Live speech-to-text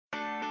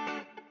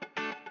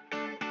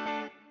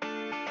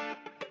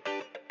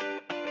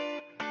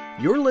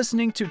You're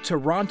listening to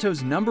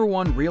Toronto's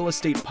 #1 real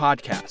estate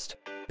podcast,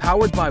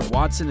 powered by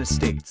Watson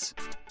Estates.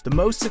 The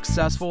most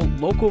successful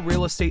local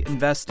real estate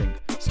investing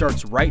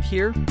starts right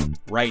here,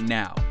 right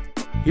now.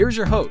 Here's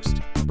your host,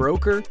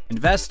 broker,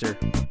 investor,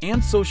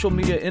 and social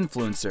media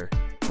influencer,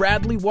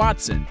 Bradley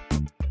Watson.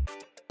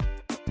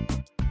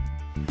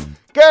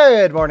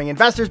 Good morning,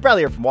 investors.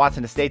 Bradley here from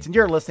Watson Estates, and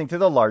you're listening to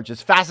the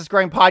largest, fastest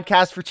growing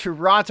podcast for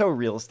Toronto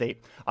real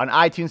estate on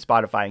iTunes,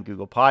 Spotify, and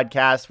Google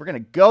Podcasts. We're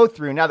going to go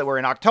through, now that we're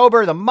in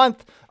October, the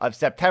month of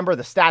September.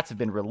 The stats have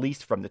been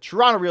released from the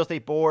Toronto Real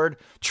Estate Board.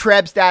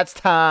 TREB stats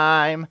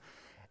time.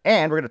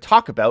 And we're going to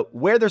talk about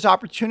where there's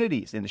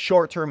opportunities in the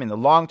short term, in the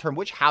long term,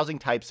 which housing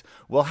types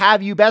will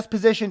have you best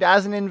positioned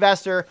as an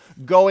investor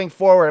going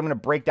forward. I'm going to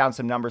break down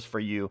some numbers for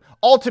you.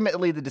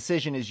 Ultimately, the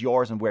decision is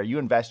yours and where you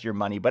invest your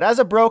money. But as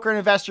a broker and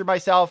investor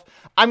myself,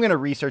 I'm going to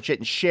research it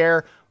and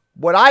share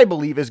what I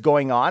believe is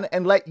going on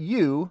and let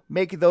you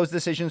make those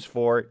decisions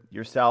for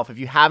yourself. If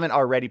you haven't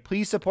already,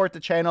 please support the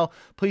channel.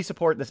 Please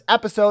support this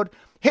episode.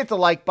 Hit the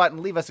like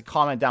button, leave us a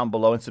comment down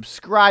below, and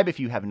subscribe if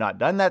you have not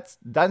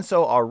done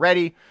so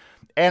already.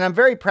 And I'm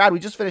very proud. We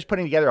just finished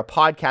putting together a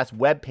podcast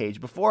webpage.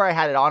 Before I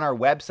had it on our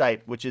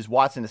website, which is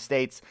Watson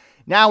Estates.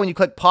 Now, when you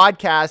click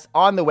podcast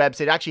on the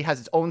website, it actually has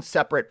its own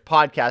separate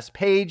podcast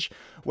page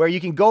where you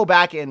can go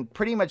back and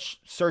pretty much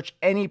search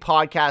any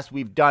podcast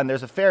we've done.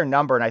 There's a fair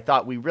number, and I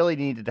thought we really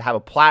needed to have a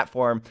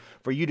platform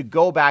for you to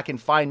go back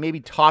and find maybe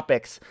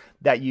topics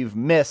that you've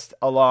missed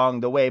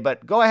along the way.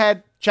 But go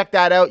ahead, check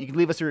that out. You can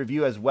leave us a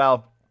review as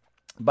well.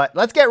 But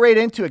let's get right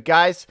into it,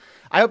 guys.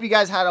 I hope you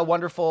guys had a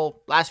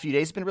wonderful last few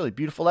days. It's been really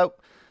beautiful out.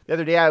 The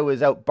other day I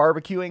was out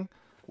barbecuing,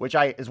 which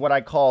is what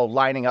I call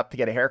lining up to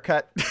get a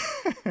haircut.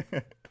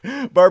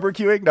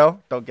 Barbecuing?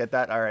 No, don't get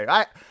that. All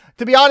right.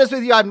 To be honest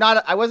with you,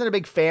 I wasn't a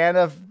big fan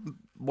of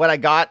what I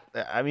got.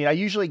 I mean, I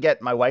usually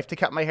get my wife to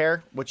cut my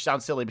hair, which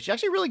sounds silly, but she's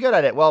actually really good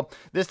at it. Well,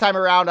 this time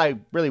around, I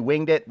really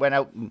winged it, went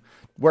out and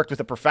worked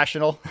with a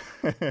professional.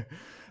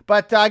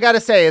 But I got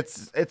to say,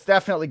 it's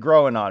definitely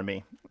growing on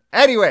me.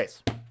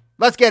 Anyways,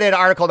 let's get into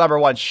article number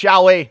 1,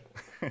 shall we?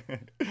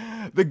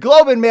 The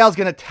Globe and Mail is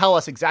going to tell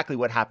us exactly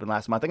what happened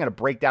last month. I'm going to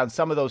break down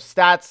some of those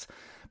stats.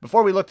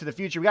 Before we look to the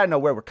future, we got to know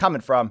where we're coming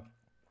from.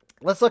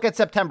 Let's look at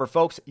September,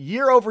 folks.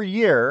 Year over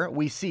year,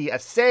 we see a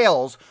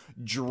sales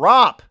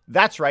drop.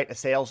 That's right, a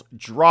sales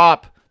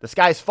drop. The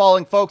sky's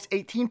falling, folks.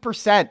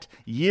 18%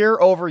 year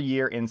over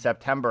year in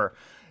September.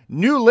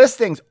 New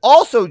listings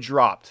also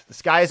dropped. The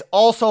sky is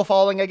also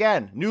falling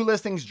again. New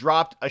listings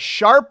dropped a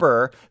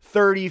sharper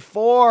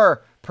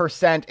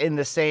 34% in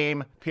the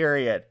same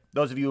period.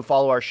 Those of you who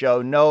follow our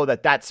show know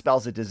that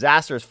spells a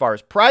disaster as far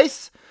as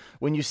price.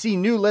 When you see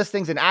new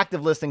listings and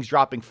active listings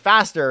dropping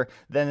faster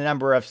than the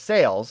number of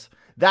sales,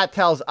 that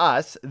tells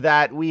us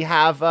that we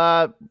have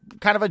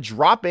kind of a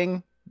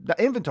dropping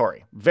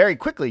inventory, very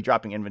quickly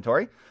dropping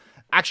inventory,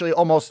 actually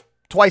almost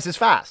twice as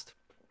fast.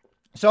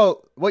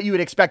 So what you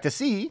would expect to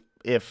see,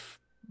 if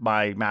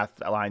my math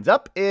lines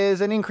up, is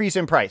an increase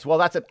in price. Well,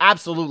 that's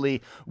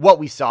absolutely what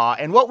we saw,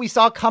 and what we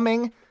saw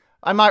coming.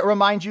 I might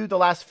remind you, the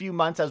last few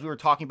months as we were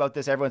talking about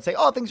this, everyone's saying,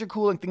 oh, things are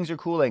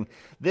cooling.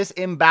 This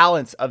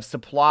imbalance of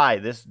supply,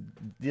 this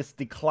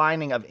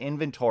declining of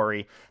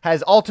inventory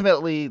has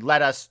ultimately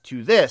led us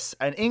to this,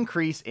 an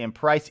increase in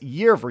price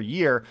year over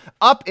year,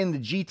 up in the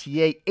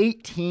GTA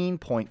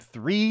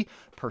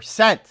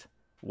 18.3%.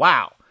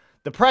 Wow.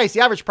 The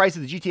average price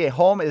of the GTA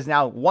home is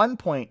now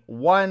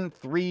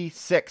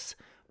 $1.136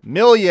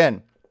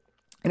 million.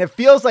 And it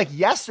feels like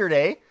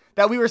yesterday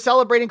that we were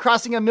celebrating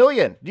crossing $1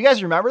 million. Do you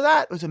guys remember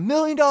that? It was $1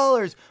 million.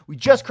 We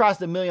just crossed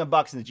 $1 million in the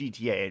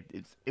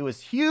GTA. It was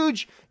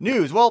huge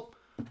news. Well,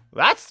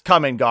 that's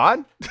come and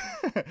gone.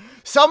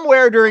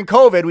 Somewhere during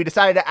COVID, we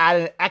decided to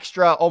add an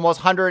extra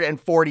almost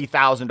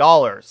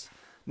 $140,000.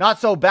 Not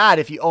so bad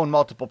if you own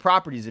multiple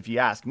properties, if you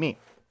ask me.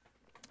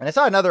 And I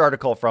saw another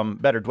article from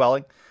Better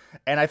Dwelling,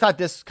 and I thought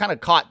this kind of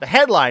the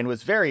headline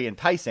was very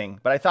enticing,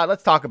 but I thought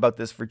let's talk about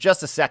this for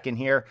just a second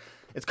here.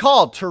 It's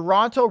called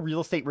Toronto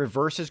Real Estate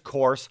Reverses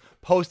Course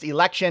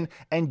Post-Election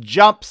and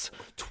Jumps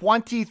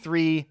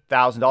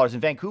 $23,000. In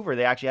Vancouver,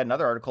 they actually had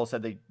another article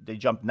said they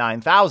jumped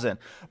 $9,000.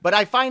 But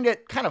I find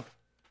it kind of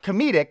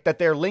comedic that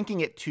they're linking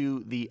it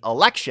to the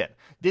election.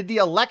 Did the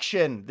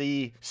election,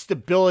 the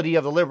stability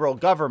of the Liberal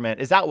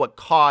government, is that what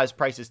caused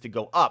prices to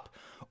go up?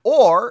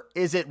 Or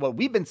is it what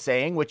we've been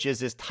saying, which is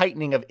this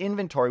tightening of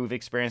inventory we've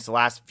experienced the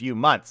last few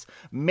months?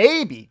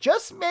 Maybe,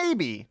 just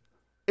maybe,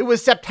 it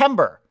was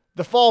September,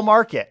 the fall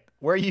market,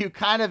 where you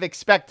kind of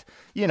expect,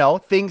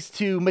 things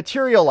to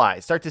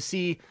materialize, start to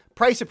see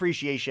price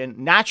appreciation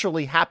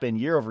naturally happen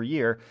year over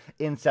year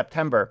in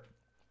September.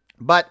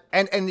 But,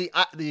 and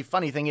the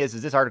funny thing is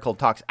this article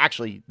talks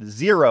actually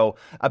zero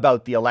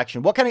about the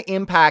election. What kind of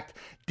impact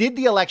did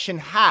the election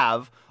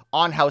have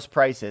on house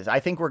prices? I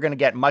think we're going to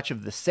get much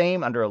of the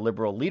same under a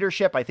Liberal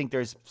leadership. I think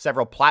there's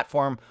several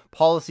platform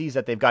policies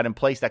that they've got in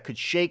place that could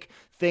shake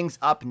things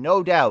up,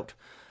 no doubt.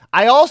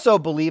 I also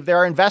believe there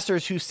are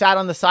investors who sat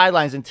on the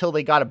sidelines until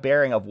they got a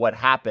bearing of what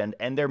happened,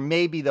 and there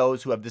may be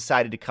those who have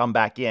decided to come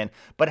back in.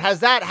 But has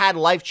that had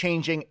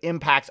life-changing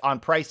impacts on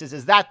prices?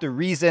 Is that the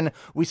reason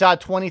we saw a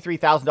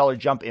 $23,000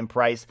 jump in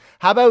price?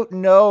 How about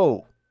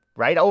no?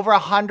 Right? Over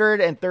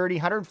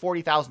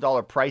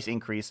 $140,000 price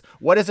increase.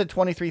 What is a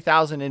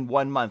 $23,000 in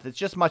 1 month? It's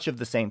just much of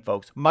the same,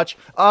 folks. Much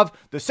of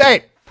the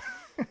same.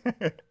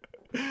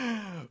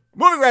 Moving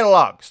right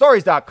along,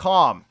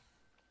 stories.com.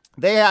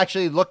 They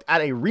actually looked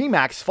at a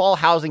RE/MAX fall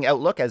housing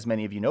outlook. As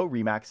many of you know,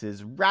 RE/MAX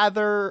is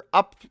rather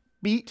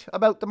upbeat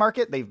about the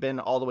market. They've been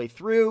all the way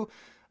through,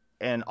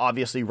 and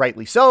obviously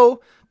rightly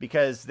so,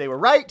 because they were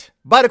right.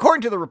 But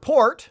according to the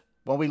report,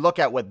 when we look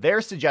at what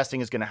they're suggesting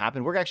is going to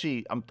happen,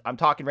 I'm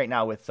talking right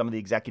now with some of the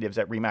executives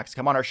at RE/MAX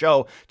come on our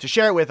show to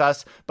share it with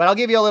us, but I'll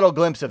give you a little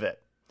glimpse of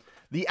it.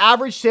 The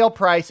average sale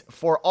price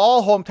for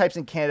all home types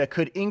in Canada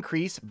could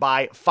increase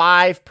by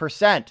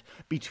 5%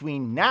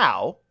 between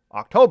now,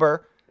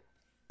 October,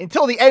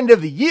 until the end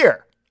of the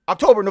year,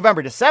 October,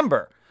 November,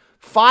 December.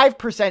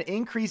 5%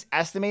 increase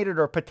estimated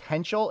or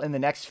potential in the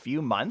next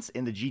few months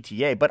in the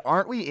GTA. But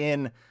aren't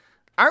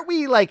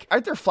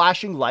there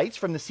flashing lights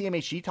from the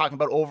CMHC talking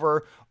about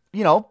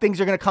things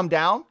are going to come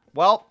down?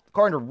 Well,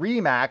 according to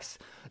RE/MAX,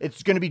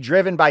 it's going to be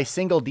driven by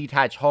single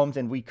detached homes,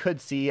 and we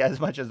could see as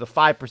much as a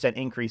 5%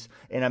 increase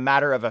in a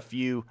matter of a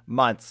few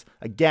months.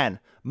 Again,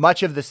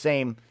 much of the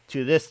same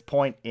to this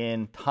point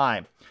in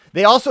time.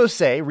 They also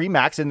say,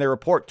 RE/MAX in their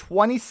report,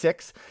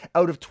 26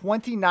 out of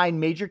 29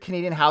 major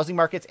Canadian housing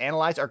markets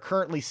analyzed are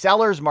currently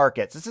sellers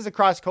markets. This is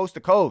across coast to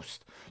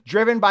coast,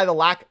 driven by the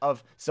lack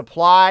of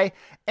supply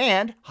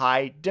and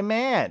high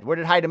demand. Where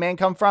did high demand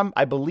come from?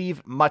 I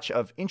believe much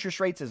of interest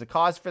rates is a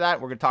cause for that.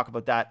 We're going to talk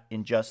about that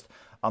in just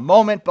a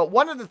moment. But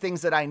one of the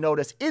things that I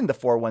notice in the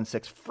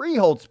 416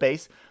 freehold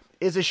space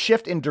is a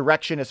shift in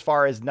direction as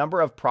far as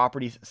number of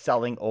properties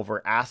selling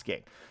over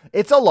asking.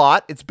 It's a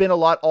lot. It's been a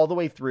lot all the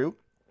way through.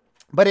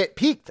 But it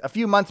peaked a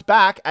few months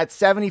back at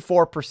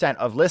 74%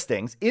 of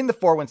listings in the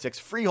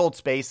 416 freehold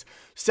space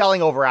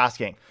selling over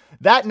asking.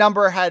 That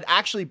number had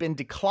actually been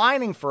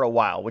declining for a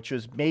while, which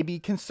was maybe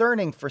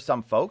concerning for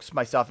some folks,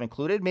 myself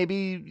included.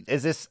 Maybe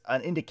is this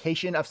an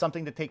indication of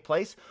something to take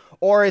place,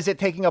 or is it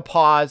taking a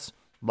pause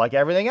like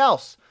everything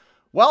else?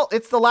 Well,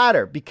 it's the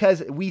latter,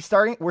 because we're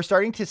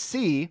starting to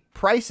see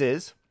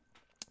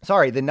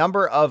the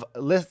number of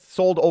lists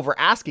sold over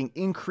asking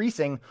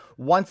increasing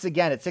once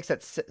again. It sits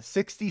at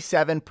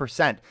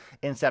 67%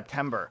 in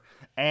September.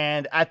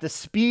 And at the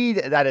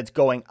speed that it's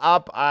going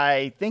up,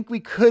 I think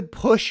we could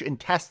push and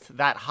test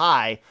that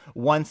high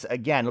once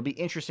again. It'll be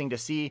interesting to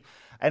see.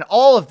 And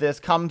all of this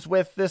comes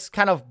with this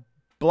kind of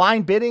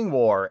blind bidding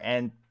war.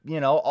 And,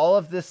 all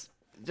of this,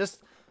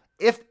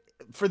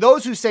 for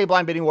those who say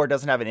blind bidding war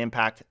doesn't have an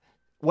impact,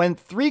 when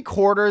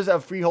 3/4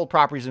 of freehold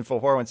properties in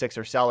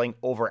 416 are selling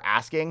over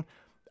asking,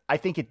 I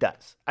think it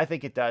does,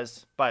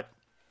 but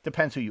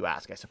depends who you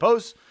ask, I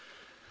suppose.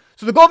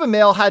 So the Globe and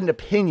Mail had an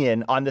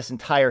opinion on this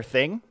entire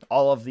thing.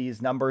 All of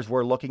these numbers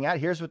we're looking at.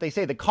 Here's what they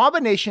say. The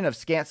combination of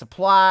scant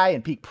supply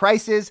and peak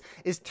prices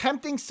is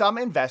tempting some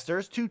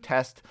investors to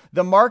test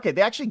the market.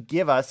 They actually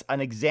give us an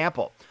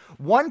example.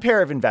 One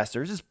pair of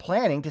investors is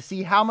planning to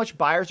see how much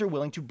buyers are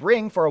willing to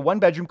bring for a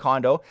one-bedroom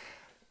condo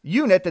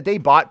unit that they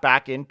bought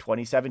back in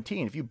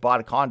 2017. If you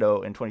bought a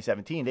condo in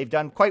 2017, they've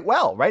done quite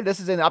well, right? This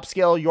is an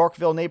upscale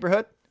Yorkville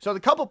neighborhood. So the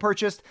couple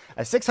purchased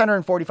a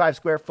 645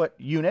 square foot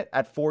unit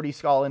at 40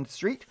 Scotland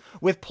Street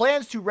with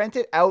plans to rent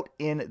it out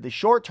in the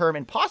short term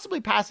and possibly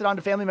pass it on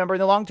to family member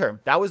in the long term.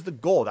 That was the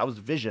goal. That was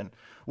the vision.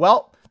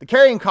 Well, the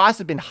carrying costs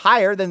have been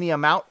higher than the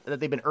amount that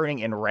they've been earning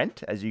in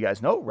rent. As you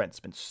guys know, rent's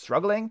been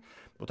struggling.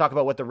 We'll talk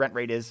about what the rent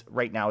rate is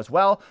right now as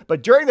well.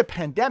 But during the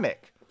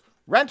pandemic,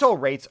 rental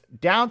rates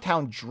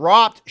downtown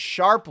dropped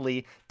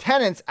sharply.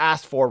 Tenants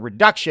asked for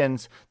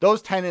reductions.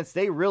 Those tenants,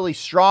 they really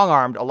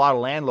strong-armed a lot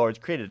of landlords,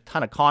 created a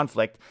ton of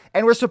conflict,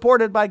 and were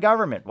supported by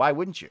government. Why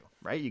wouldn't you,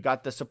 right? You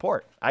got the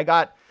support. I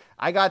got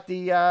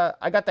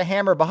the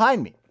hammer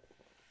behind me.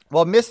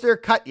 Well, Mr.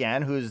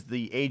 Kutyan, who's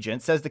the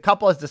agent, says the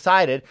couple has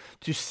decided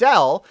to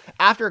sell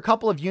after a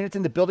couple of units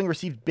in the building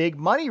received big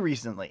money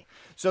recently.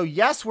 So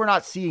yes, we're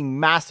not seeing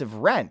massive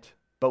rent,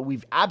 but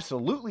we've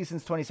absolutely,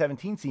 since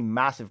 2017, seen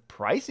massive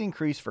price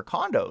increase for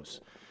condos.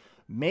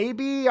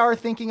 Maybe our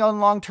thinking on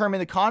long-term in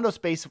the condo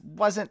space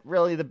wasn't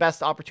really the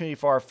best opportunity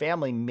for our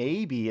family.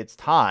 Maybe it's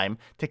time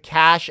to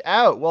cash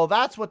out. Well,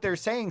 that's what they're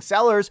saying.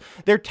 Sellers,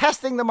 they're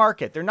testing the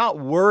market. They're not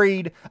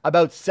worried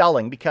about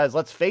selling because,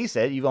 let's face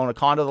it, you've owned a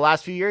condo the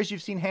last few years,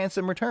 you've seen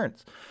handsome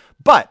returns.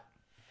 But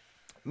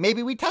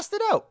maybe we test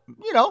it out.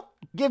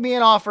 Give me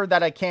an offer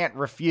that I can't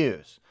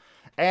refuse.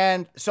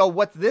 And so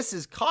what this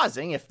is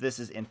causing, if this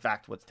is in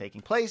fact what's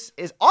taking place,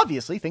 is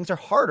obviously things are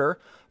harder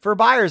for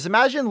buyers.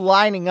 Imagine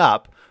lining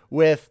up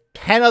with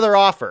 10 other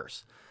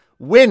offers,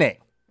 winning,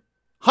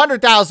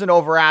 100,000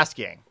 over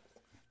asking,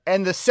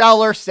 and the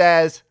seller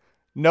says,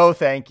 no,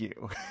 thank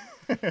you.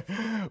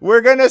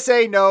 We're going to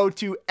say no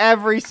to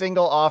every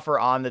single offer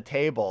on the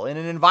table. In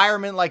an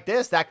environment like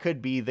this, that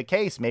could be the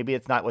case. Maybe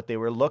it's not what they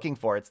were looking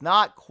for. It's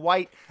not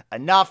quite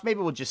enough.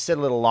 Maybe we'll just sit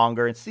a little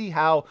longer and see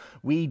how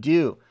we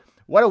do.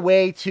 What a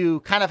way to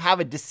kind of have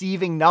a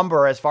deceiving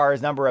number as far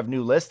as number of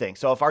new listings.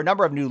 So if our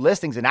number of new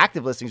listings and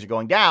active listings are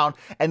going down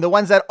and the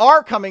ones that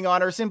are coming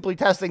on are simply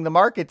testing the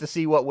market to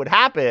see what would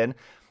happen,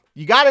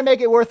 you got to make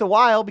it worth a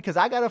while because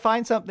I got to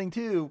find something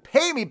too.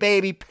 Pay me,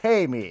 baby,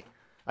 pay me.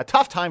 A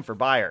tough time for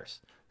buyers,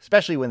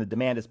 especially when the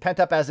demand is pent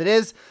up as it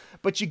is.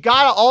 But you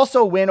got to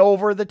also win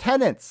over the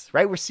tenants,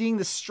 right? We're seeing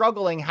the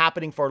struggling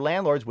happening for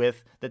landlords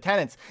with the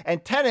tenants.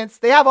 And tenants,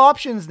 they have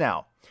options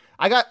now.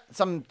 I got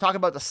some talk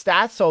about the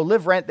stats. So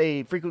Live Rent,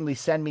 they frequently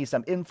send me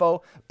some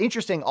info.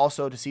 Interesting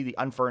also to see the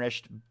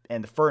unfurnished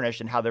and the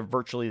furnished and how they're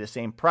virtually the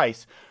same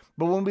price.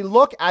 But when we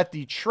look at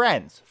the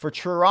trends for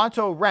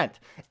Toronto rent,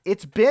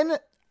 it's been,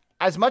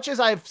 as much as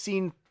I've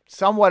seen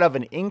somewhat of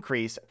an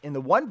increase in the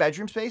one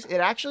bedroom space,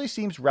 it actually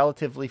seems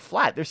relatively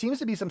flat. There seems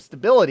to be some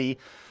stability.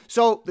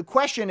 So the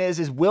question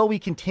is will we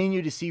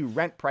continue to see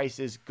rent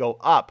prices go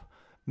up?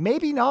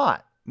 Maybe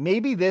not.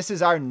 Maybe this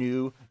is our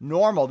new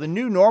normal. The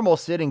new normal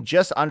sitting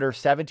just under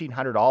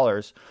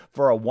 $1,700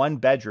 for a one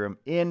bedroom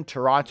in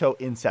Toronto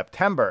in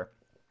September.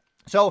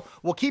 So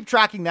we'll keep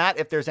tracking that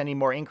if there's any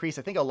more increase.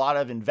 I think a lot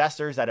of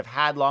investors that have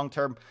had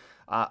long-term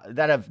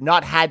that have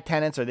not had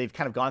tenants, or they've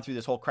kind of gone through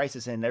this whole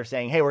crisis and they're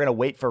saying, hey, we're going to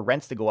wait for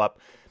rents to go up.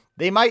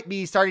 They might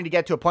be starting to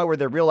get to a point where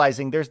they're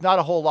realizing there's not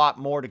a whole lot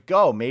more to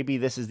go. Maybe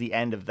this is the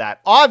end of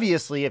that.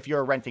 Obviously, if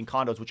you're renting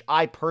condos, which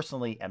I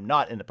personally am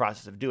not in the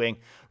process of doing,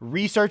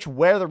 research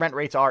where the rent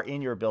rates are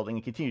in your building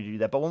and continue to do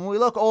that. But when we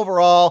look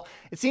overall,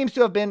 it seems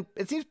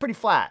pretty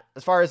flat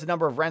as far as the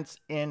number of rents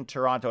in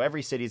Toronto.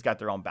 Every city's got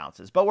their own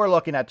bounces, but we're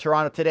looking at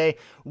Toronto today.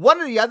 One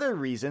of the other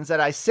reasons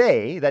that I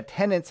say that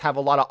tenants have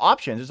a lot of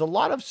options, there's a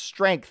lot of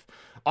strength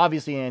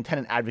obviously in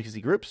tenant advocacy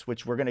groups,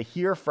 which we're going to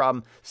hear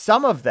from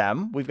some of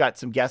them. We've got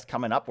some guests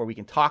coming up where we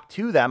can talk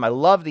to them. I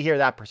love to hear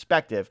that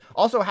perspective.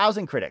 Also,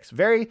 housing critics.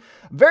 Very,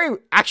 very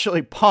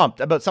actually pumped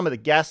about some of the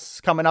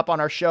guests coming up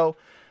on our show.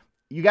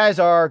 You guys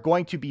are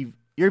going to be,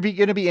 you're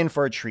going to be in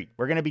for a treat.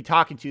 We're going to be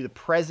talking to the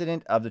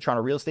president of the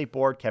Toronto Real Estate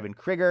Board, Kevin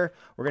Krieger.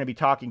 We're going to be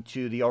talking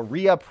to the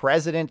OREA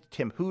president,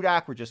 Tim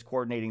Hudak. We're just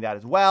coordinating that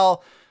as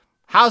well.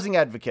 Housing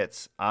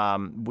advocates.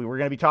 We were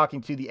going to be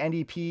talking to the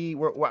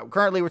NDP.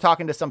 Currently, we're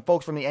talking to some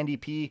folks from the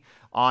NDP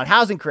on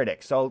housing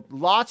critics. So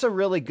lots of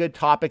really good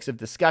topics of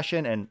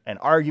discussion and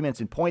arguments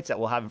and points that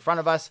we'll have in front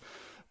of us.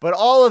 But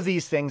all of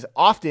these things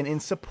often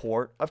in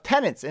support of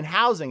tenants and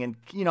housing and,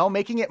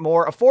 making it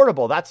more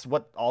affordable. That's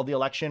what all the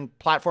election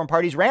platform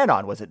parties ran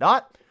on, was it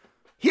not?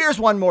 Here's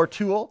one more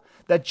tool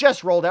that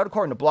just rolled out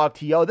according to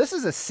BlogTO. This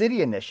is a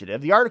city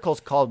initiative. The article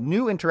is called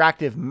New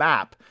Interactive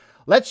Map.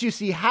 Lets you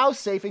see how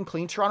safe and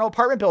clean Toronto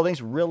apartment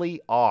buildings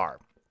really are.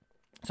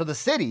 So the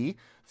city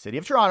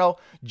of Toronto,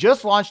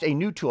 just launched a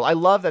new tool. I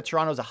love that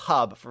Toronto's a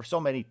hub for so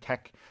many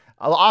tech.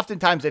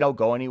 Oftentimes they don't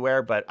go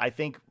anywhere, but I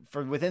think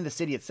for within the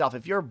city itself,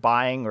 if you're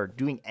buying or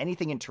doing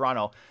anything in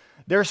Toronto,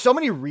 there are so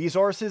many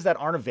resources that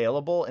aren't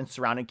available in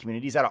surrounding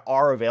communities that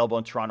are available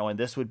in Toronto, and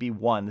this would be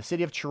one. The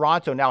City of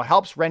Toronto now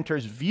helps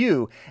renters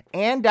view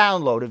and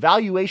download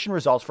evaluation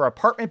results for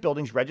apartment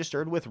buildings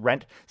registered with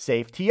Rent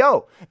Safe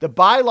TO, the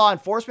bylaw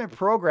enforcement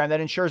program that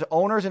ensures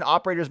owners and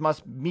operators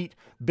must meet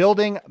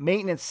building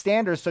maintenance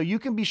standards so you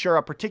can be sure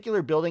a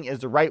particular building is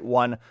the right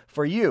one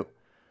for you.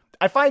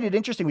 I find it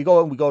interesting. We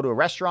go to a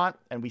restaurant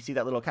and we see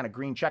that little kind of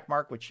green check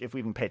mark, which if we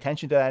even pay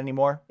attention to that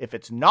anymore, if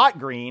it's not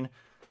green,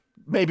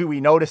 maybe we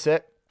notice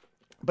it,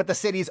 but the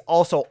city's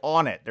also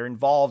on it. They're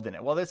involved in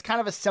it. Well, there's kind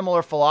of a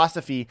similar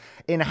philosophy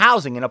in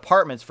housing, in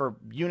apartments for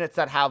units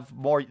that have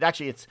more,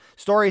 actually it's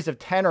stories of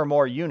 10 or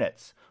more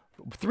units.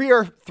 Three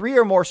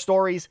or more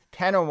stories,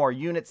 10 or more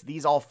units.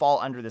 These all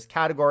fall under this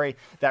category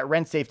that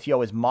Rent Safe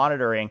TO is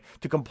monitoring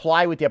to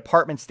comply with the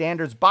apartment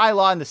standards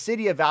bylaw. And the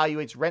city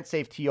evaluates Rent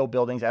Safe TO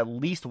buildings at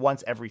least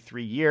once every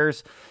 3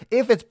 years.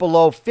 If it's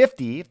below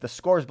 50, if the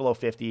score is below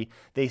 50,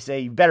 they say,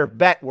 you better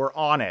bet we're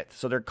on it.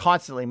 So they're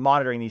constantly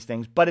monitoring these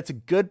things, but it's a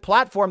good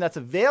platform that's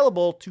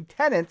available to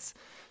tenants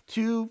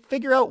to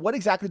figure out what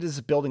exactly does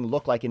this building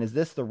look like. And is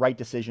this the right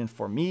decision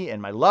for me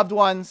and my loved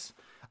ones?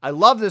 I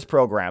love this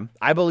program.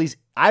 I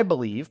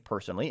believe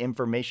personally,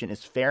 information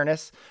is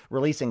fairness.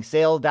 Releasing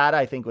sale data,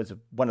 I think, was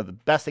one of the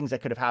best things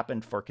that could have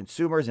happened for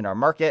consumers in our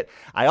market.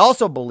 I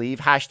also believe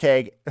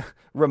hashtag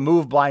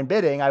remove blind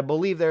bidding. I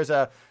believe there's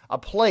a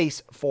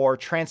place for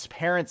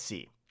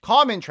transparency,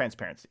 common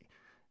transparency.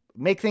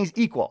 Make things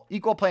equal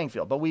playing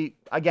field. But we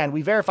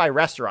verify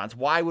restaurants.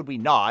 Why would we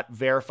not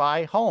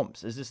verify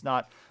homes? Is this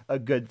not a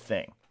good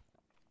thing?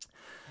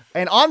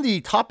 And on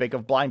the topic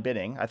of blind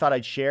bidding, I thought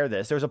I'd share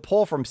this. There's a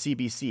poll from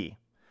CBC.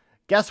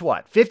 Guess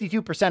what?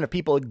 52% of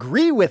people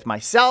agree with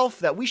myself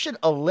that we should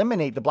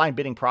eliminate the blind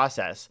bidding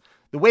process.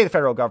 The way the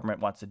federal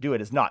government wants to do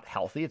it is not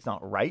healthy. It's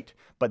not right,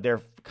 but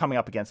they're coming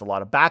up against a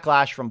lot of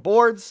backlash from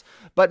boards.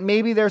 But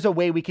maybe there's a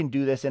way we can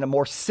do this in a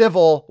more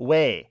civil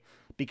way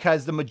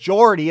because the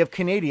majority of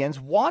Canadians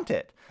want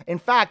it. In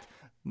fact,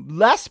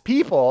 less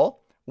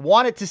people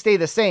want it to stay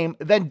the same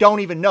than don't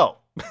even know.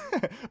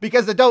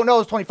 Because the don't know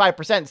is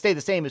 25%, and stay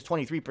the same is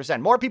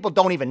 23%. More people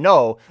don't even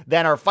know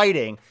than are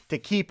fighting to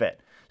keep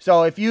it.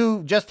 So if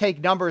you just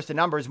take numbers to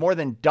numbers, more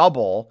than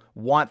double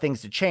want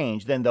things to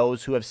change than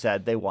those who have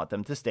said they want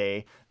them to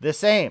stay the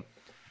same.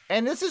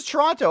 And this is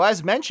Toronto,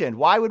 as mentioned.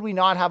 Why would we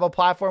not have a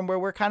platform where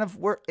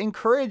we're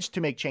encouraged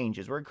to make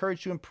changes? We're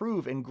encouraged to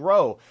improve and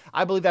grow.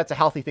 I believe that's a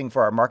healthy thing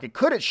for our market.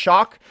 Could it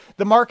shock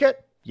the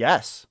market?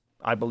 Yes,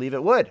 I believe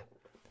it would.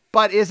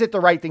 But is it the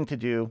right thing to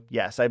do?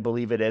 Yes, I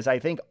believe it is. I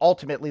think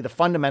ultimately the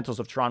fundamentals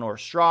of Toronto are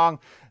strong.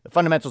 The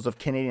fundamentals of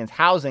Canadians'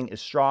 housing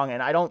is strong.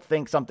 And I don't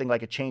think something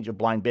like a change of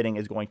blind bidding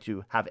is going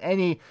to have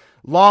any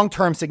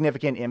long-term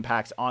significant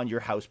impacts on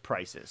your house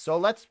prices. So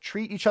let's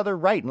treat each other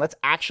right and let's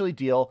actually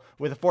deal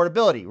with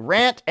affordability.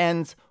 Rant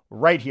ends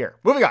right here.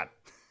 Moving on.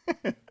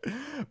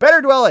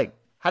 Better Dwelling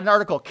had an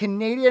article.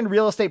 Canadian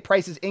real estate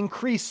prices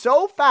increased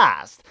so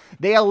fast,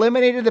 they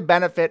eliminated the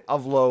benefit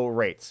of low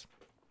rates.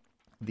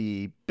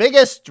 The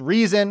biggest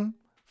reason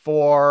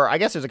for, I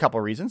guess there's a couple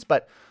of reasons,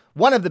 but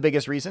one of the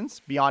biggest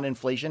reasons beyond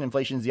inflation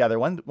is the other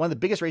one. One of the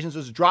biggest reasons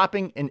was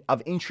dropping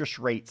of interest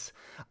rates,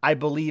 I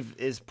believe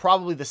is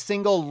probably the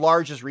single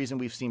largest reason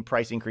we've seen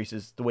price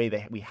increases the way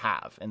that we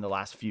have in the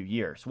last few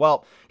years.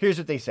 Well, here's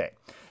what they say.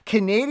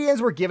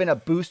 Canadians were given a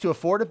boost to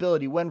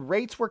affordability when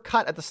rates were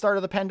cut at the start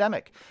of the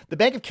pandemic. The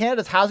Bank of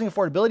Canada's Housing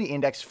Affordability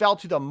Index fell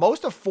to the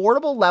most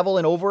affordable level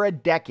in over a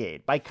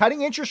decade. By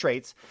cutting interest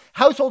rates,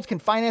 households can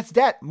finance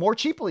debt more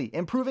cheaply,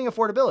 improving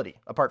affordability,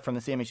 apart from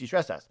the CMHC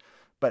stress test.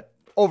 But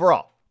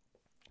overall,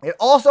 it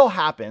also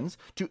happens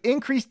to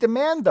increase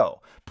demand,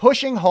 though,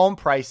 pushing home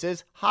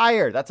prices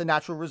higher. That's a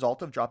natural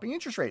result of dropping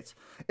interest rates.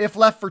 If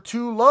left for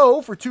too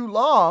low for too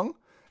long,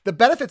 the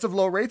benefits of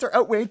low rates are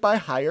outweighed by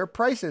higher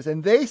prices.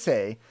 And they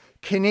say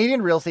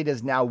Canadian real estate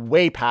is now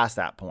way past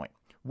that point.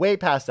 Way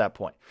past that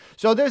point.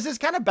 So there's this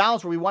kind of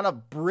balance where we want to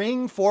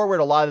bring forward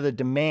a lot of the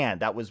demand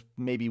that was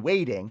maybe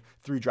waiting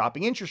through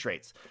dropping interest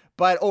rates.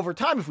 But over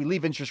time, if we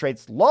leave interest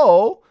rates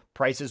low,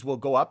 prices will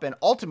go up and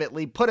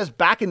ultimately put us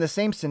back in the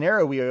same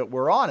scenario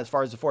we're on as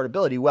far as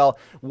affordability. Well,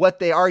 what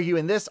they argue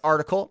in this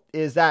article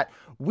is that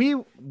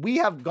we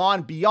have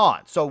gone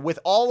beyond. So with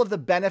all of the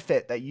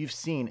benefit that you've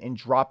seen in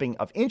dropping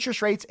of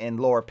interest rates and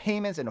lower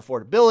payments and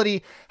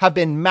affordability have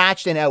been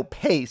matched and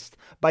outpaced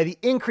by the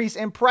increase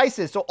in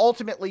prices. So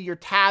ultimately your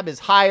tab is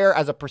higher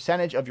as a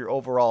percentage of your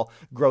overall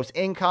gross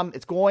income.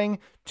 It's going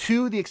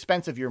to the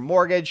expense of your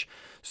mortgage.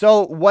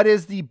 So what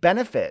is the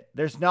benefit?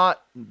 There's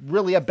not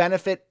really a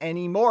benefit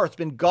anymore. It's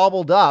been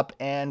gobbled up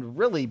and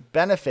really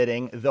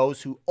benefiting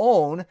those who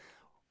own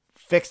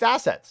fixed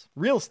assets,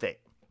 real estate.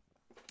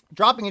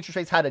 Dropping interest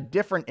rates had a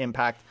different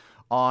impact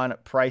on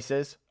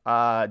prices.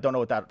 Don't know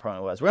what that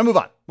point was. We're going to move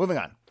on. Moving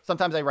on.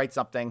 Sometimes I write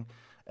something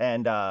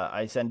and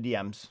I send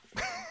DMs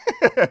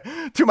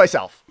to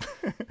myself.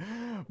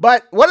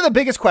 But one of the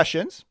biggest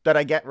questions that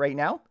I get right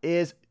now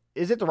is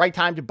it the right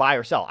time to buy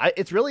or sell?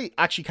 It's really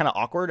actually kind of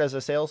awkward as a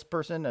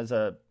salesperson, as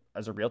a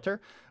realtor.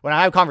 When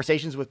I have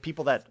conversations with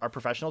people that are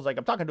professionals, like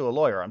I'm talking to a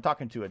lawyer, I'm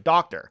talking to a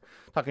doctor,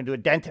 talking to a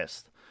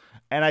dentist.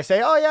 And I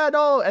say, oh yeah,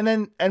 no.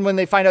 And when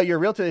they find out you're a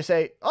realtor, they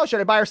say, oh, should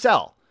I buy or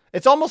sell?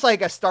 It's almost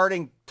like a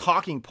starting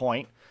talking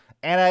point.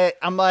 And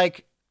I'm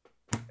like,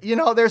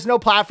 there's no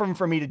platform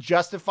for me to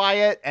justify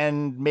it.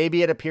 And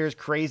maybe it appears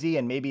crazy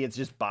and maybe it's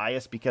just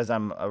biased because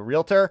I'm a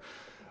realtor.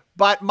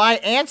 But my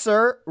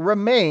answer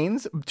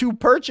remains to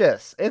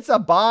purchase. It's a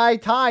buy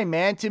time,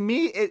 man. To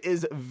me, it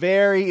is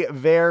very,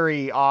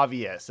 very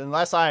obvious.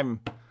 Unless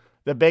I'm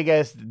the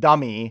biggest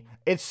dummy.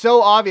 It's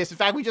so obvious. In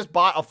fact, we just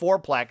bought a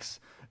fourplex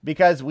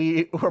because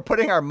we're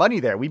putting our money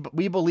there. We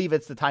believe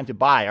it's the time to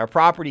buy. Our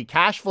property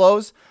cash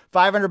flows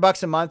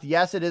 $500 a month.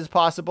 Yes, it is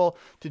possible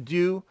to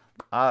do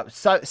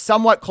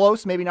somewhat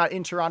close, maybe not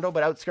in Toronto,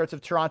 but outskirts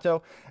of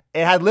Toronto.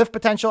 It had lift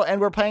potential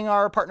and we're paying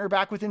our partner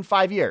back within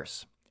 5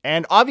 years.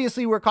 And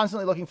obviously we're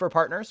constantly looking for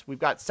partners. We've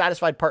got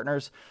satisfied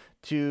partners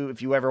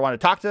if you ever want to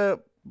talk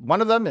to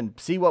one of them and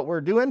see what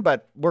we're doing,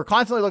 but we're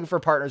constantly looking for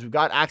partners. We've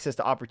got access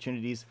to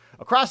opportunities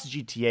across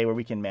the GTA where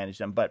we can manage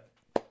them. But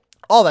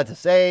all that to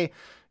say,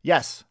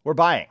 yes, we're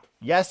buying.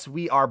 Yes,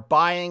 we are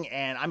buying,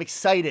 and I'm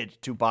excited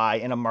to buy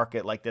in a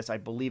market like this. I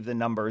believe the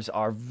numbers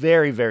are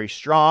very, very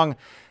strong,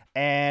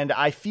 and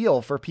I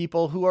feel for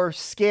people who are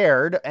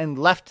scared and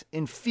left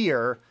in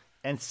fear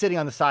and sitting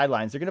on the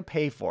sidelines. They're going to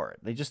pay for it.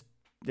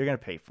 They're going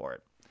to pay for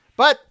it.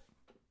 But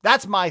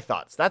that's my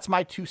thoughts. That's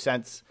my 2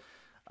 cents.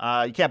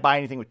 You can't buy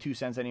anything with 2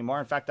 cents anymore.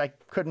 In fact, I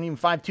couldn't even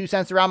find 2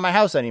 cents around my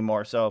house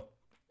anymore, so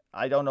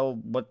I don't know.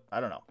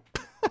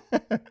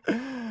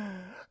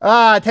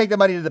 Take the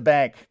money to the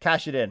bank,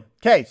 cash it in.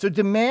 Okay, so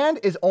demand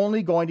is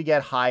only going to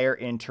get higher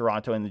in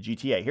Toronto and the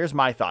GTA. Here's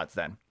my thoughts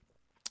then.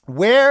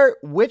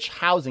 Which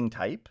housing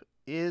type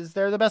is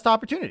there the best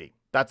opportunity?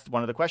 That's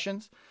one of the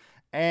questions.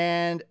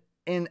 And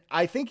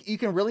I think you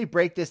can really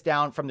break this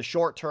down from the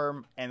short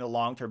term and the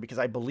long term because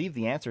I believe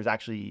the answer is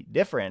actually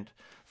different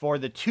for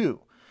the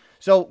two.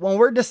 So when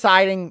we're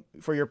deciding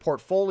for your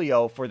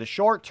portfolio for the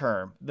short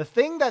term, the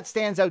thing that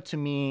stands out to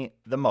me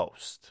the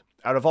most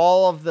out of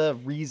all of the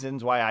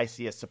reasons why I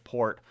see a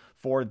support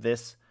for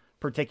this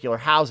particular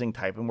housing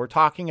type, and we're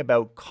talking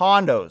about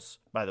condos,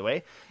 by the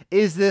way,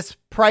 is this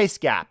price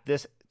gap,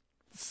 this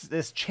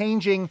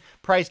changing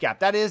price gap.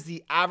 That is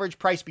the average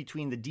price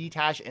between the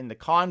detached and the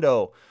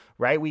condo,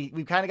 right?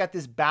 We've kind of got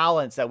this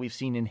balance that we've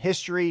seen in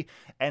history,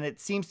 and it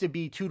seems to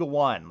be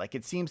 2-to-1. Like,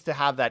 it seems to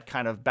have that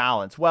kind of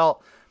balance.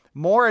 Well,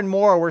 more and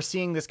more we're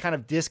seeing this kind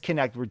of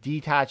disconnect where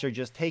detached are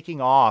just taking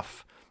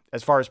off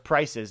as far as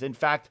prices. In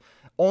fact,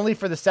 only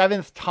for the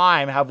 7th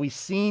time have we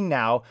seen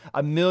now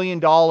 $1 million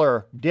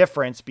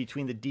difference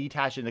between the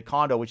detached and the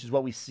condo, which is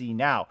what we see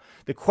now.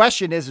 The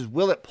question is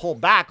will it pull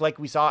back like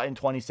we saw in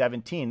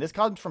 2017? This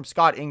comes from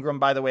Scott Ingram,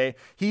 by the way.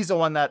 He's the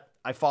one that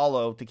I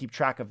follow to keep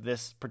track of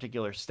this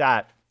particular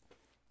stat.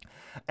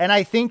 And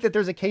I think that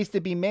there's a case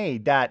to be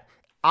made that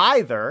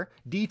either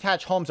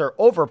detached homes are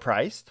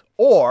overpriced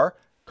or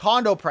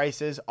condo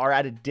prices are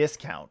at a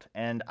discount.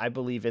 And I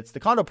believe it's the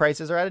condo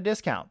prices are at a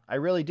discount. I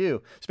really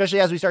do. Especially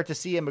as we start to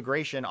see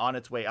immigration on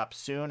its way up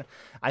soon.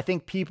 I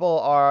think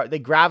they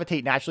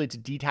gravitate naturally to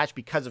detached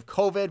because of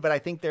COVID, but I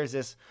think there's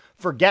this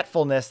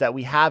forgetfulness that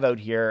we have out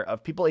here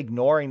of people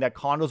ignoring that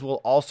condos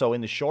will also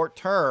in the short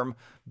term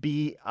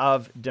be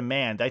of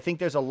demand. I think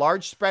there's a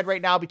large spread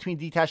right now between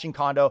detached and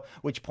condo,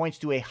 which points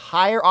to a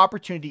higher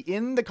opportunity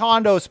in the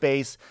condo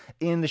space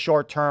in the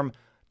short term,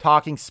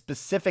 talking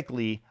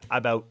specifically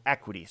about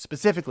equity.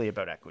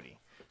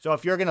 So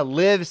if you're going to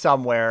live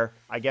somewhere,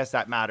 I guess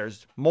that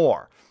matters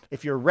more.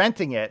 If you're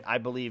renting it, I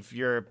believe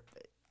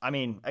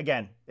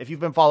again, if you've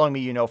been following me,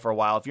 you know for a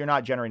while, if you're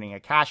not generating a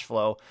cash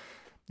flow,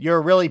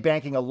 you're really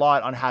banking a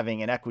lot on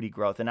having an equity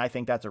growth. And I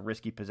think that's a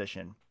risky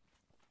position.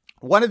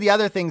 One of the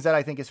other things that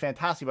I think is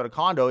fantastic about a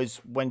condo is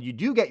when you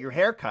do get your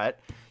hair cut,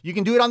 you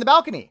can do it on the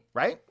balcony,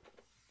 right?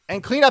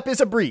 And cleanup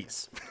is a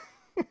breeze.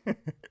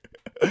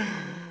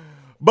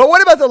 But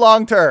what about the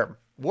long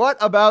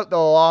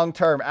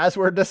term? As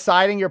we're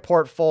deciding your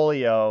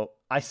portfolio,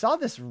 I saw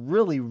this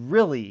really,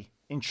 really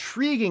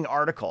intriguing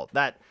article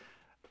that,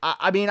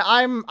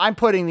 I'm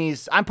putting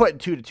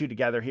two to two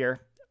together here.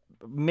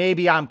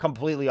 Maybe I'm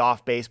completely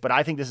off base, but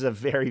I think this is a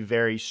very,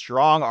 very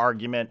strong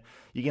argument.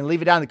 You can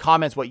leave it down in the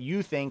comments what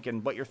you think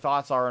and what your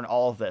thoughts are on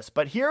all of this.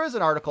 But here is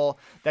an article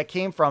that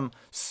came from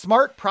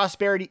Smart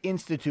Prosperity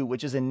Institute,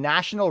 which is a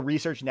national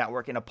research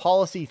network and a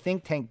policy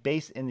think tank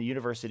based in the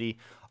University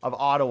of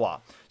Ottawa.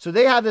 So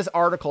they have this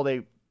article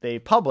they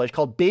published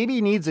called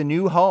Baby Needs a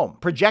New Home,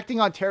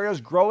 projecting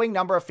Ontario's growing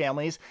number of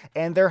families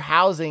and their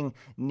housing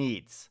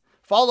needs.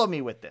 Follow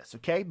me with this,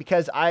 okay?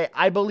 Because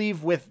I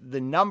believe with the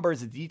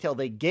numbers, the detail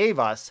they gave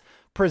us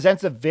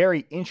presents a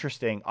very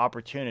interesting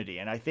opportunity.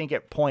 And I think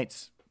it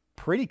points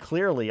pretty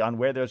clearly on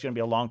where there's going to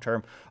be a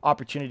long-term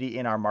opportunity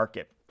in our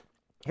market.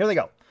 Here they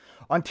go.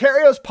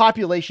 Ontario's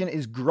population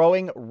is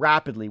growing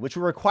rapidly, which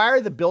will require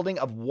the building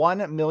of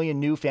 1 million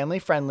new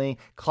family-friendly,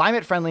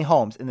 climate-friendly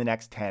homes in the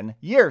next 10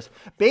 years.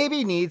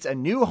 Baby Needs a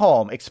New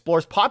Home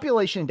explores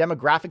population and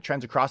demographic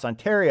trends across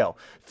Ontario.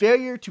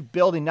 Failure to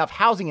build enough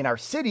housing in our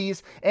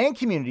cities and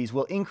communities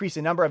will increase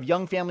the number of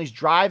young families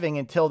driving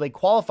until they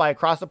qualify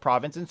across the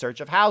province in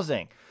search of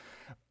housing.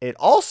 It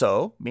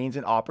also means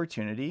an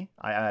opportunity,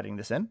 I'm adding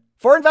this in,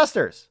 for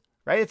investors,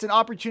 right? It's an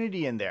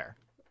opportunity in there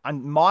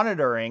on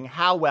monitoring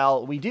how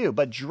well we do.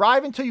 But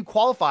drive until you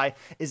qualify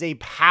is a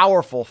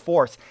powerful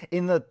force.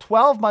 In the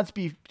 12 months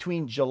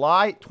between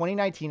July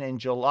 2019 and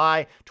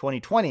July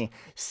 2020,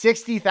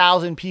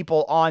 60,000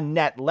 people on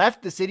net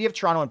left the City of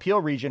Toronto and Peel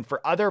region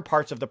for other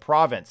parts of the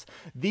province.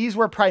 These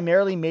were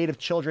primarily made of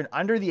children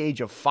under the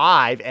age of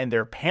 5 and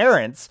their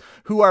parents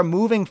who are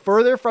moving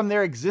further from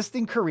their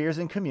existing careers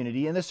and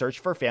community in the search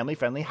for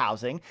family-friendly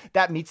housing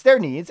that meets their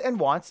needs and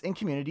wants in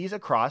communities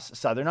across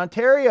Southern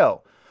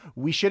Ontario.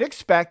 We should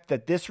expect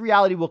that this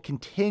reality will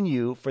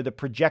continue for the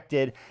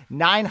projected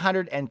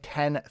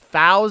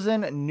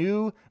 910,000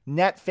 new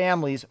net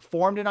families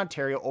formed in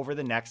Ontario over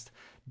the next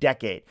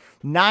decade.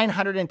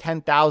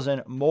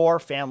 910,000 more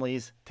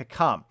families to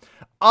come.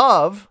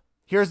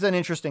 Here's an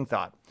interesting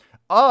thought.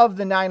 Of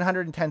the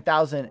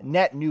 910,000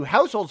 net new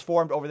households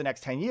formed over the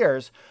next 10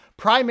 years,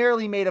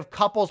 primarily made of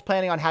couples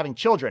planning on having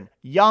children,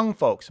 young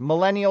folks,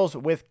 millennials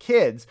with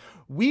kids,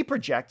 we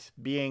project,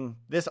 being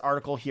this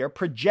article here,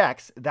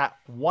 projects that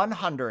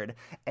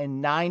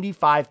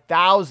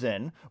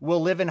 195,000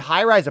 will live in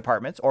high-rise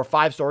apartments or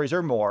 5 stories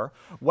or more,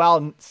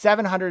 while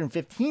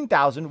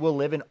 715,000 will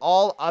live in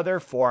all other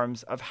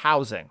forms of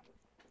housing.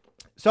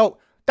 So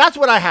that's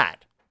what I had.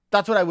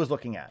 That's what I was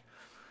looking at.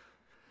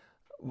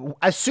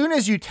 As soon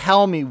as you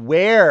tell me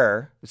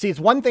it's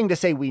one thing to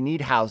say we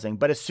need housing,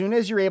 but as soon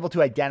as you're able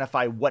to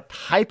identify what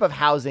type of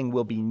housing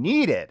will be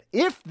needed,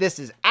 if this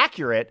is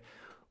accurate,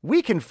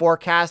 we can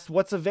forecast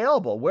what's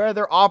available. Where are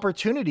there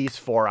opportunities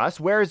for us?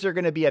 Where is there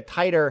going to be a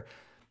tighter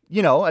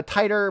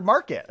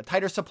market, a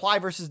tighter supply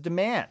versus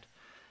demand?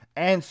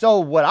 And so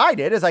what I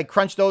did is I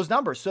crunched those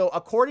numbers. So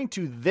according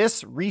to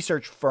this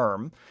research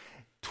firm,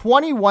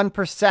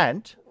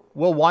 21%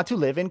 will want to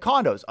live in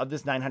condos of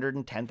this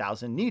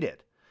 910,000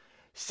 needed.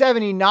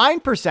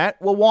 79%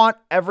 will want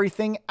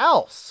everything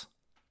else.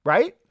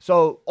 right?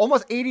 So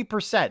almost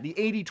 80%, the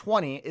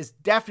 80-20 is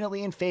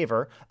definitely in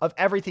favor of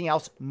everything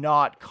else,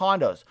 not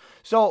condos.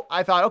 So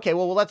I thought, okay,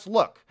 well, let's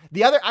look.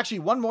 Actually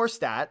one more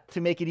stat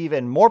to make it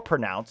even more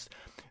pronounced.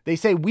 They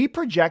say we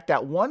project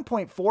that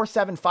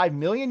 1.475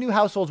 million new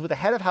households with a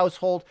head of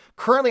household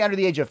currently under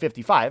the age of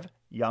 55,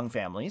 young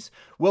families,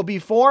 will be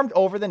formed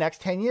over the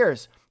next 10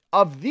 years.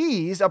 Of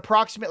these,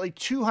 approximately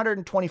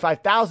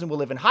 225,000 will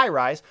live in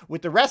high-rise,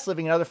 with the rest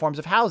living in other forms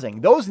of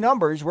housing. Those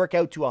numbers work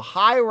out to a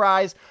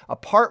high-rise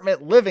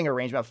apartment living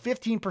arrangement,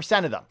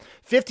 15% of them.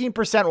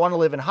 15% want to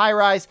live in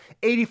high-rise,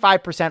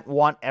 85%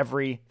 want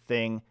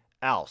everything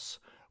else.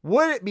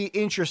 Would it be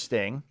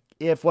interesting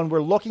if, when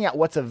we're looking at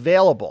what's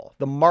available,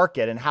 the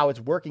market and how it's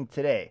working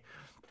today?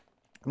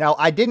 Now,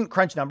 I didn't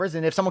crunch numbers,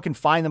 and if someone can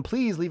find them,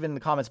 please leave it in the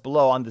comments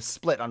below on the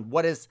split on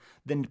what is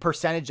the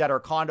percentage that are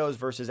condos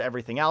versus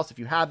everything else. If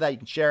you have that, you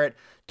can share it.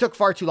 Took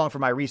far too long for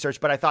my research,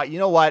 but I thought, you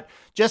know what?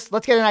 Just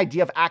let's get an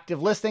idea of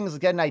active listings.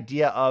 Let's get an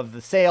idea of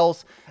the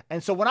sales.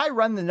 And so when I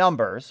run the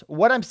numbers,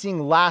 what I'm seeing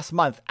last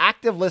month,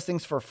 active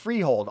listings for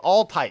freehold,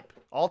 all type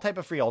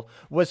of freehold,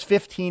 was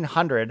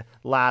 1,500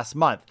 last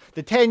month.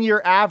 The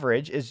 10-year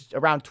average is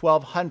around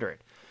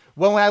 1,200.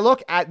 When I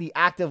look at the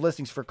active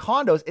listings for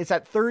condos, it's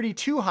at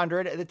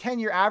 3,200, the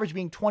 10-year average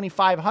being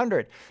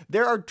 2,500.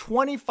 There are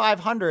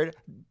 2,500,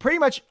 pretty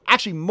much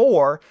actually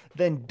more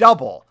than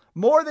double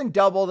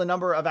the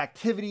number of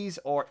activities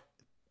or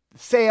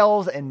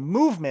sales and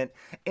movement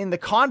in the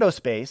condo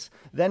space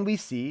than we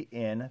see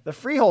in the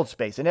freehold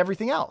space and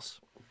everything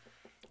else.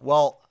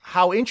 Well,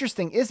 how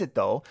interesting is it,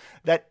 though,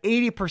 that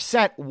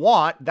 80%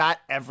 want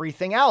that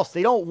everything else?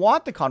 They don't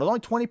want the condo. Only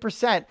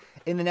 20%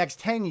 in the next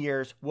 10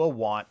 years will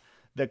want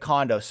the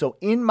condo. So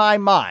in my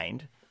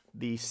mind,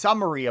 the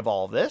summary of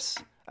all this,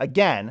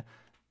 again,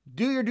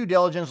 do your due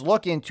diligence,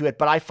 look into it,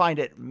 but I find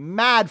it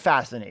mad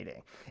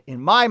fascinating. In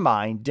my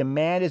mind,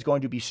 demand is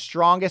going to be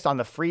strongest on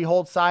the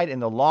freehold side in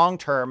the long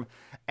term,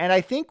 and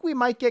I think we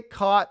might get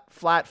caught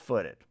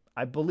flat-footed.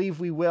 I believe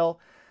we will.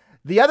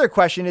 The other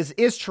question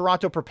is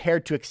Toronto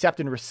prepared to accept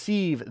and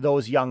receive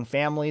those young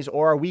families,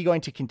 or are we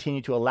going to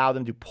continue to allow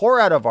them to pour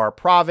out of our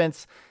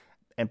province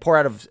and pour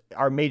out of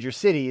our major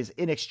cities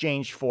in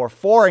exchange for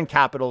foreign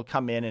capital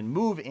come in and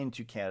move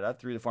into Canada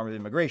through the form of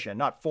immigration,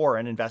 not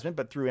foreign investment,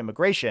 but through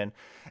immigration,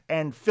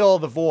 and fill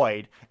the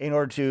void in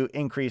order to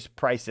increase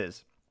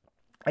prices?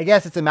 I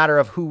guess it's a matter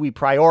of who we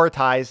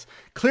prioritize.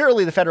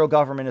 Clearly, the federal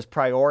government is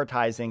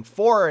prioritizing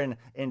foreign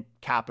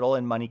capital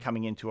and money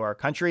coming into our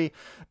country.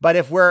 But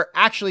if we're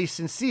actually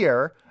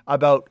sincere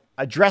about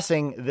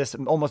addressing this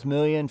almost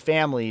million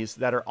families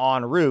that are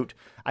en route,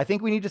 I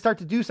think we need to start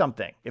to do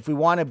something. If we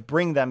want to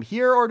bring them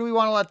here, or do we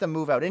want to let them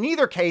move out? In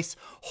either case,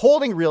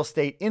 holding real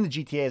estate in the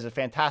GTA is a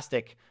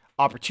fantastic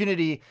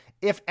opportunity.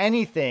 If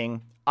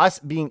anything, us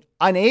being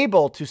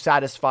unable to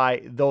satisfy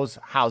those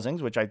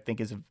housings, which I think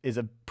is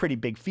a pretty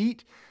big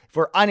feat, if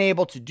we're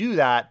unable to do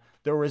that,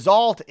 the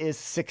result is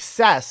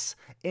success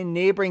in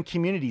neighboring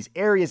communities,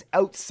 areas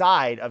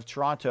outside of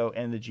Toronto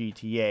and the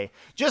GTA.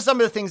 Just some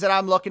of the things that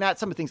I'm looking at,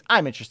 some of the things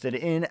I'm interested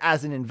in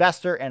as an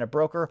investor and a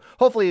broker.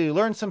 Hopefully you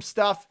learned some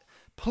stuff.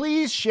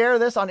 Please share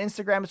this on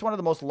Instagram. It's one of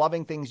the most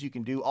loving things you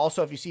can do.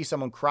 Also, if you see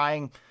someone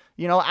crying,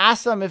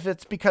 ask them if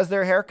it's because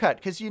their haircut,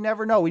 because you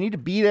never know. We need to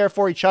be there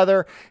for each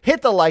other.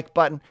 Hit the like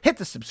button, hit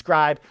the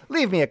subscribe,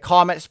 leave me a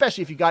comment,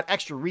 especially if you got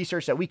extra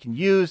research that we can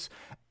use.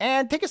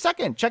 And take a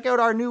second, check out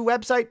our new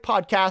website,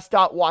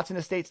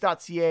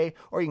 podcast.watsonestates.ca,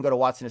 or you can go to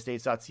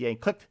watsonestates.ca and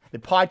click the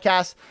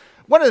podcast.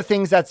 One of the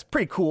things that's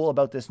pretty cool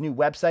about this new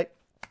website,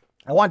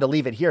 I wanted to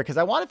leave it here because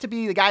I want it to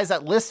be the guys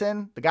that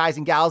listen, the guys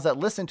and gals that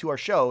listen to our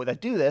show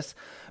that do this.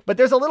 But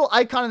there's a little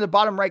icon in the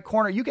bottom right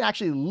corner. You can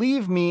actually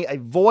leave me a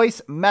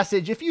voice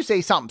message. If you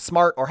say something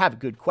smart or have a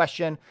good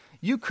question,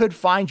 you could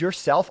find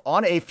yourself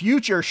on a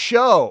future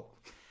show.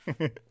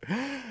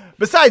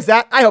 Besides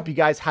that, I hope you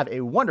guys have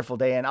a wonderful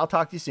day, and I'll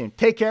talk to you soon.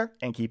 Take care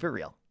and keep it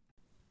real.